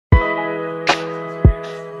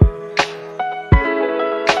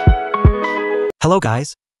Hello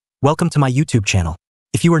guys, welcome to my YouTube channel.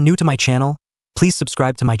 If you are new to my channel, please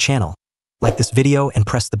subscribe to my channel, like this video and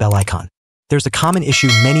press the bell icon. There's a common issue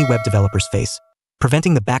many web developers face,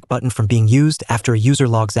 preventing the back button from being used after a user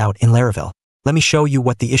logs out in Laravel. Let me show you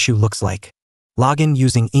what the issue looks like. Login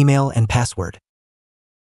using email and password.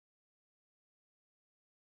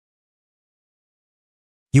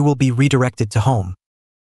 You will be redirected to home.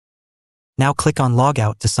 Now click on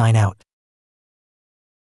Logout to sign out.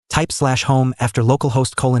 Type /home after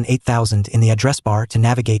localhost :8000 in the address bar to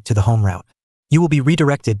navigate to the home route. You will be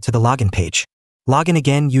redirected to the login page. Log in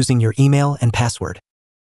again using your email and password.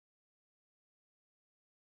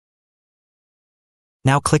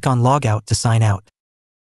 Now click on Logout to sign out.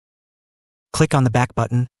 Click on the back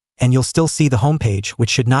button, and you'll still see the home page, which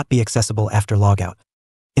should not be accessible after logout.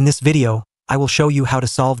 In this video, I will show you how to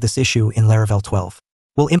solve this issue in Laravel 12.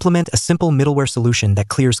 We'll implement a simple middleware solution that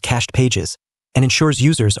clears cached pages and ensures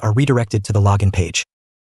users are redirected to the login page.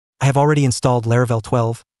 I have already installed Laravel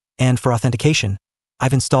 12, and for authentication,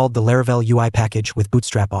 I've installed the Laravel UI package with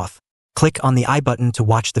Bootstrap Auth. Click on the I button to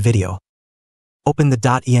watch the video. Open the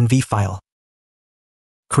 .env file.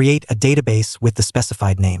 Create a database with the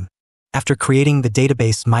specified name. After creating the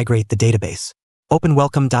database, migrate the database. Open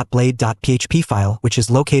welcome.blade.php file, which is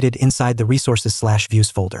located inside the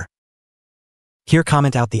resources/views folder. Here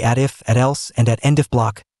comment out the @if, @else, and @endif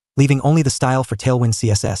block, leaving only the style for Tailwind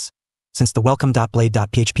CSS, since the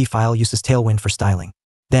welcome.blade.php file uses Tailwind for styling.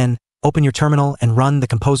 Then, open your terminal and run the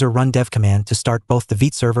composer run dev command to start both the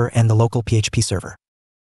Vite server and the local PHP server.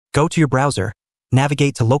 Go to your browser,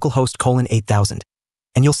 navigate to localhost :8000,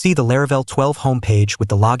 and you'll see the Laravel 12 homepage with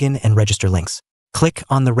the login and register links. Click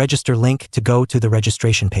on the register link to go to the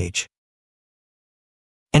registration page.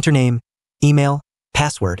 Enter name, email,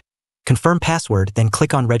 password, confirm password, then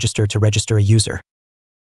click on register to register a user.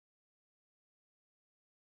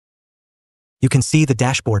 You can see the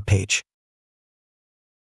dashboard page.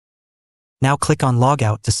 Now click on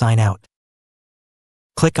Logout to sign out.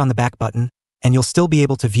 Click on the back button, and you'll still be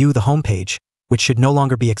able to view the home page, which should no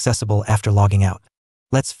longer be accessible after logging out.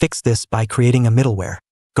 Let's fix this by creating a middleware.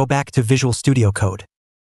 Go back to Visual Studio Code.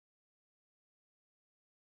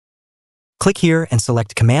 Click here and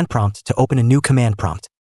select Command Prompt to open a new command prompt.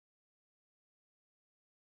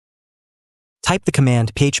 Type the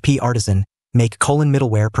command php artisan make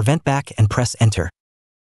 :middleware prevent back and press enter.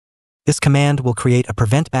 This command will create a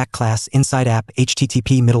prevent back class inside app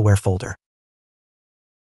http middleware folder.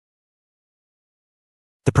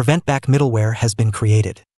 The prevent back middleware has been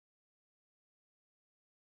created.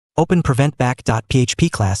 Open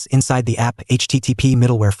preventback.php class inside the app http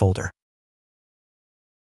middleware folder.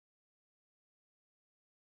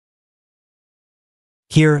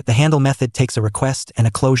 Here, the handle method takes a request and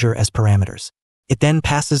a closure as parameters. It then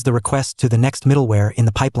passes the request to the next middleware in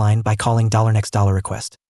the pipeline by calling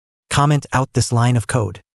 $next$request. Comment out this line of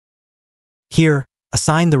code. Here,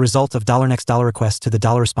 assign the result of $next$request to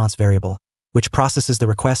the $response variable, which processes the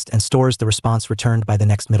request and stores the response returned by the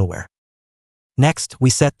next middleware. Next, we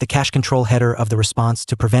set the cache control header of the response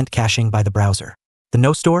to prevent caching by the browser. The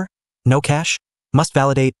no store, no cache, must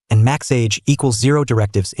validate, and max age equals 0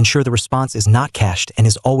 directives ensure the response is not cached and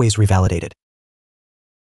is always revalidated.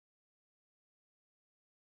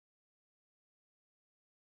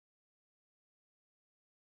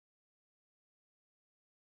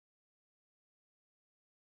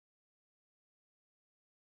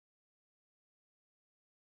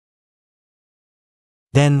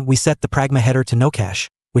 Then, we set the pragma header to no cache,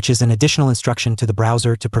 which is an additional instruction to the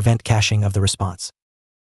browser to prevent caching of the response.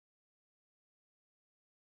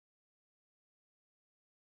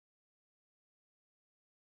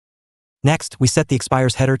 Next, we set the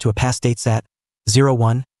expires header to a pass date set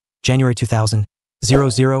 01, January 2000,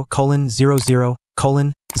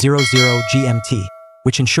 00:00:00 GMT,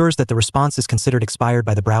 which ensures that the response is considered expired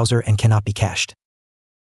by the browser and cannot be cached.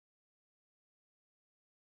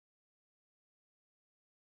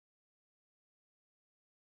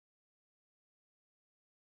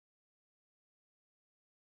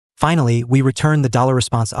 Finally, we return the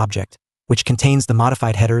 $response object, which contains the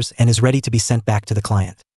modified headers and is ready to be sent back to the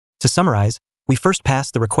client. To summarize, we first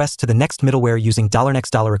pass the request to the next middleware using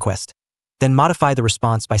 $next$request, then modify the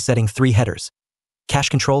response by setting 3 headers: cache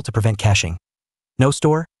control to prevent caching, no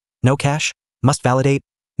store, no cache, must validate,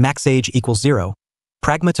 max age equals 0,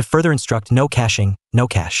 pragma to further instruct no caching, no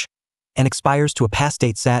cache, and expires to a pass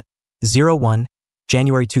date set 01,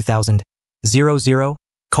 January 2000, 00:00:00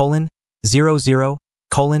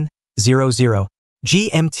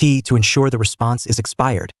 GMT to ensure the response is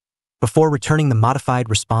expired, before returning the modified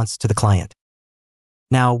response to the client.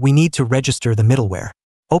 Now, we need to register the middleware.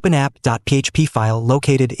 Open app.php file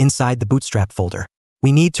located inside the Bootstrap folder.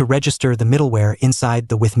 We need to register the middleware inside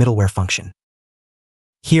the with middleware function.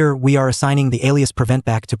 Here, we are assigning the alias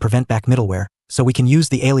preventback to preventback middleware, so we can use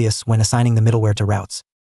the alias when assigning the middleware to routes.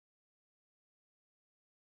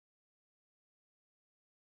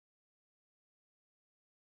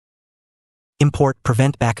 Import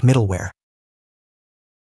preventback middleware.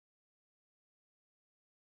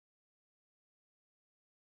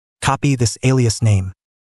 Copy this alias name.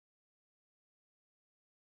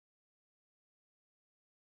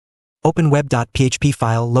 Open web.php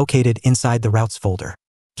file located inside the routes folder.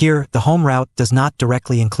 Here, the home route does not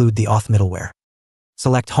directly include the auth middleware.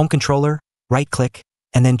 Select Home Controller, right-click,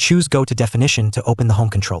 and then choose Go to Definition to open the Home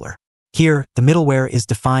Controller. Here, the middleware is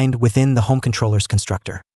defined within the Home Controller's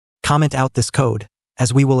constructor. Comment out this code,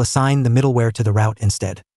 as we will assign the middleware to the route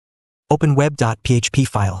instead. Open web.php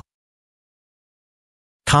file.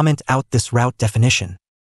 Comment out this route definition.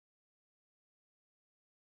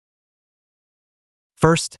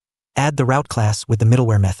 First, add the route class with the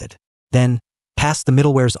middleware method. Then, pass the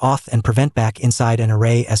middleware's auth and preventback inside an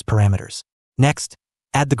array as parameters. Next,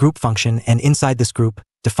 add the group function and inside this group,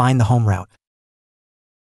 define the home route.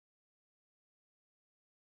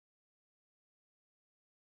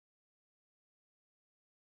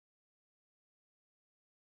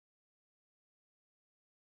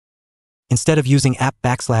 Instead of using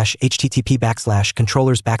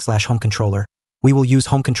app/http/controllers/home controller, we will use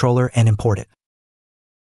home controller and import it.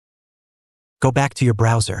 Go back to your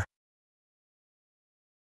browser.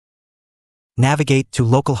 Navigate to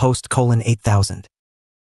localhost:8000.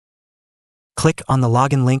 Click on the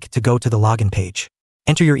login link to go to the login page.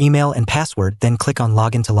 Enter your email and password, then click on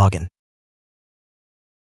Login to login.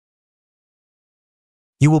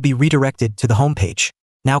 You will be redirected to the home page.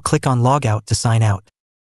 Now click on Logout to sign out.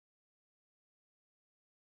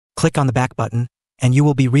 Click on the back button, and you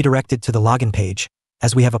will be redirected to the login page,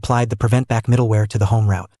 as we have applied the preventback middleware to the home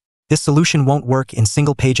route. This solution won't work in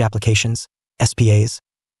single-page applications, SPAs,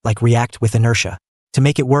 like React with inertia. To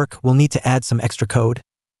make it work, we'll need to add some extra code,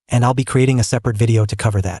 and I'll be creating a separate video to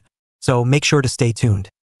cover that. So make sure to stay tuned.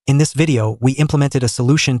 In this video, we implemented a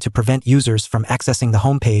solution to prevent users from accessing the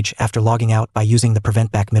home page after logging out by using the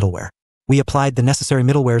preventback middleware. We applied the necessary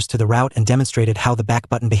middlewares to the route and demonstrated how the back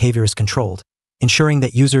button behavior is controlled, ensuring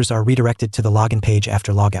that users are redirected to the login page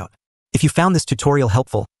after logout. If you found this tutorial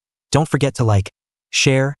helpful, don't forget to like,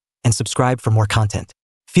 share, and subscribe for more content.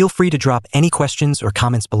 Feel free to drop any questions or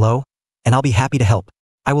comments below, and I'll be happy to help.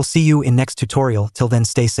 I will see you in next tutorial. Till then,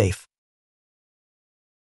 stay safe.